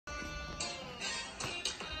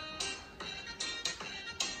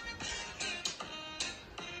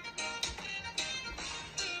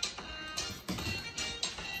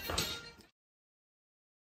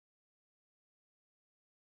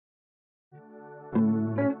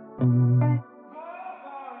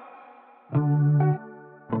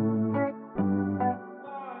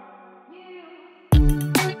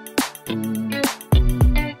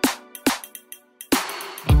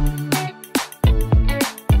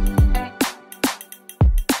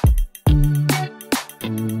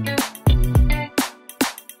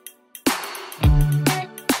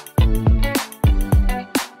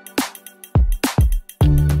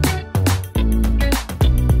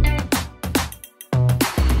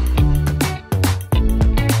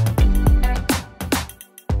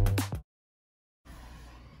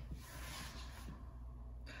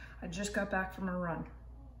just got back from a run.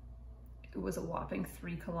 It was a whopping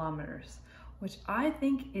 3 kilometers, which I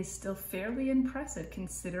think is still fairly impressive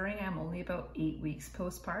considering I'm only about 8 weeks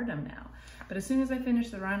postpartum now. But as soon as I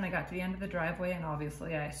finished the run, I got to the end of the driveway and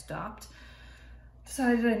obviously I stopped.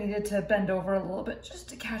 Decided I needed to bend over a little bit just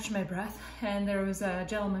to catch my breath. And there was a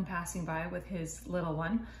gentleman passing by with his little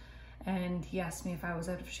one and he asked me if I was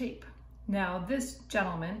out of shape. Now this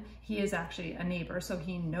gentleman, he is actually a neighbor, so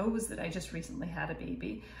he knows that I just recently had a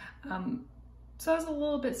baby. So I was a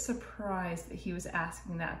little bit surprised that he was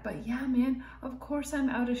asking that, but yeah, man, of course I'm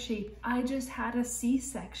out of shape. I just had a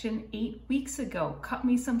C-section 8 weeks ago. Cut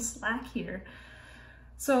me some slack here.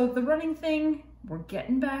 So the running thing, we're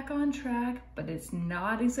getting back on track, but it's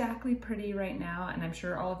not exactly pretty right now. And I'm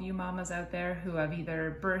sure all of you mamas out there who have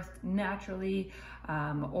either birthed naturally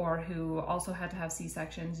or who also had to have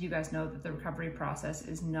C-sections, you guys know that the recovery process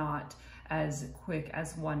is not as quick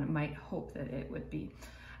as one might hope that it would be.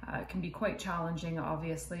 It can be quite challenging,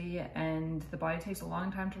 obviously, and the body takes a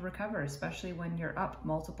long time to recover, especially when you're up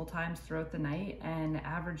multiple times throughout the night and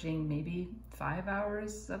averaging maybe 5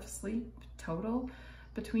 hours of sleep total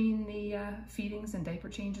between the feedings and diaper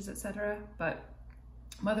changes, etc. But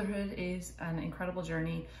motherhood is an incredible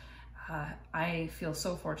journey. I feel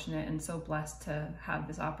so fortunate and so blessed to have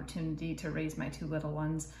this opportunity to raise my 2 little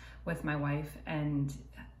ones with my wife, and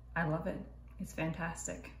I love it. It's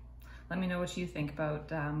fantastic. Let me know what you think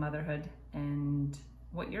about motherhood and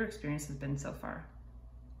what your experience has been so far.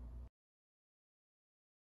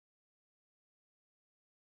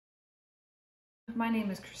 My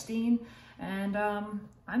name is Christine, and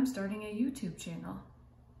I'm starting a YouTube channel.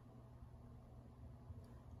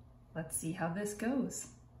 Let's see how this goes.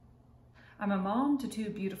 I'm a mom to 2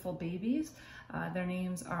 beautiful babies. Their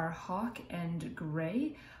names are Hawk and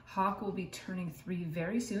Gray. Hawk will be turning 3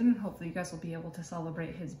 very soon, and hopefully you guys will be able to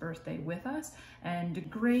celebrate his birthday with us. And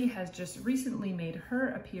Gray has just recently made her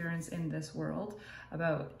appearance in this world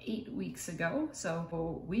about 8 weeks ago.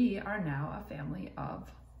 So we are now a family of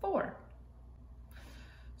 4.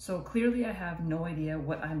 So clearly I have no idea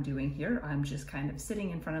what I'm doing here. I'm just kind of sitting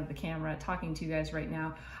in front of the camera talking to you guys right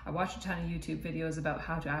now. I watched a ton of YouTube videos about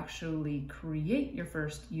how to actually create your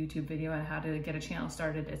first YouTube video and how to get a channel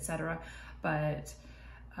started, etc. But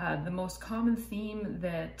the most common theme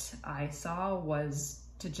that I saw was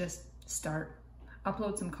to just start,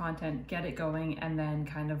 upload some content, get it going, and then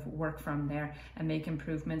kind of work from there and make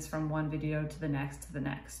improvements from one video to the next to the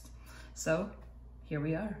next. So here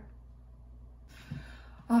we are.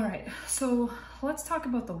 All right, so let's talk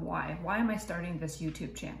about the why. Why am I starting this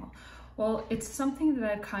YouTube channel? Well, it's something that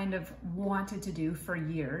I've kind of wanted to do for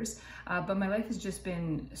years, but my life has just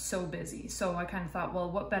been so busy. So I kind of thought, well,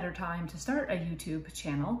 what better time to start a YouTube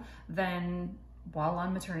channel than while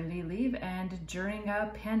on maternity leave and during a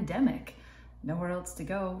pandemic? Nowhere else to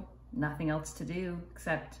go, nothing else to do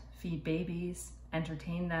except feed babies,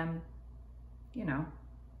 entertain them, you know,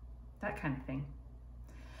 that kind of thing.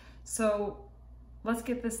 So let's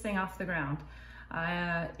get this thing off the ground.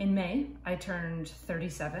 In May, I turned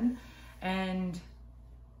 37, and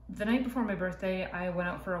the night before my birthday, I went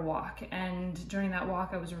out for a walk, and during that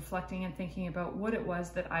walk, I was reflecting and thinking about what it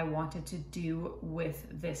was that I wanted to do with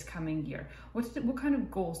this coming year. What kind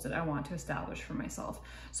of goals did I want to establish for myself?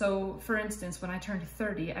 So for instance, when I turned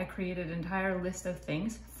 30, I created an entire list of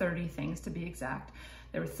things, 30 things to be exact.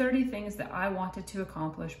 There were 30 things that I wanted to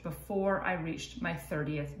accomplish before I reached my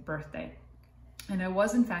 30th birthday. And I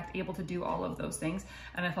was in fact able to do all of those things,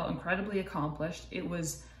 and I felt incredibly accomplished. It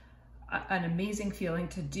was an amazing feeling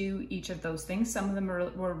to do each of those things. Some of them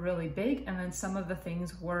were really big, and then some of the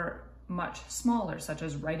things were much smaller, such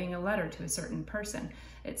as writing a letter to a certain person,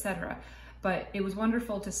 etc. But it was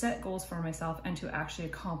wonderful to set goals for myself and to actually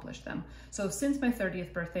accomplish them. So since my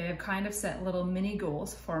 30th birthday, I've kind of set little mini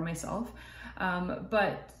goals for myself.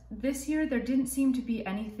 But this year, there didn't seem to be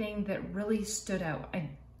anything that really stood out. I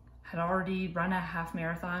had already run a half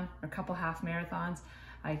marathon, or a couple half marathons.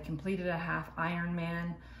 I completed a half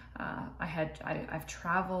Ironman. I've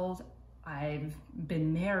traveled, I've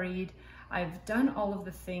been married, I've done all of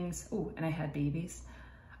the things, oh, and I had babies.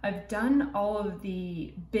 I've done all of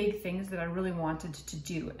the big things that I really wanted to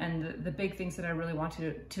do, and the big things that I really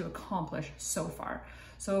wanted to accomplish so far.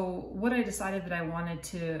 So what I decided that I wanted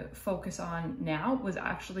to focus on now was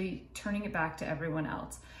actually turning it back to everyone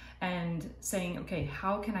else and saying, okay,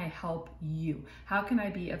 how can I help you? How can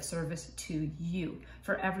I be of service to you,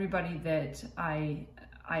 for everybody that I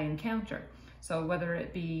encounter? So whether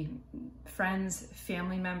it be friends,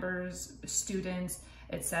 family members, students,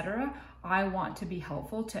 etc., I want to be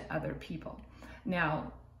helpful to other people.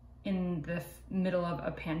 Now, in the middle of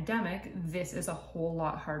a pandemic, this is a whole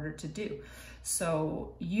lot harder to do.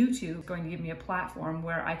 So YouTube is going to give me a platform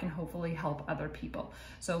where I can hopefully help other people.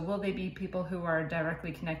 So will they be people who are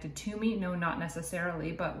directly connected to me? No, not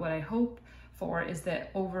necessarily, but what I hope for is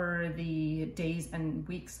that over the days and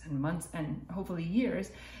weeks and months and hopefully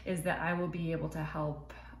years is that I will be able to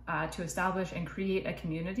help to establish and create a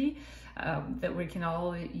community that we can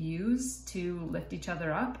all use to lift each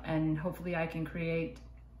other up, and hopefully I can create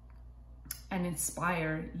and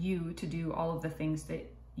inspire you to do all of the things that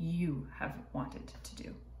you have wanted to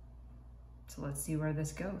do. So let's see where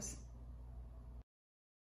this goes.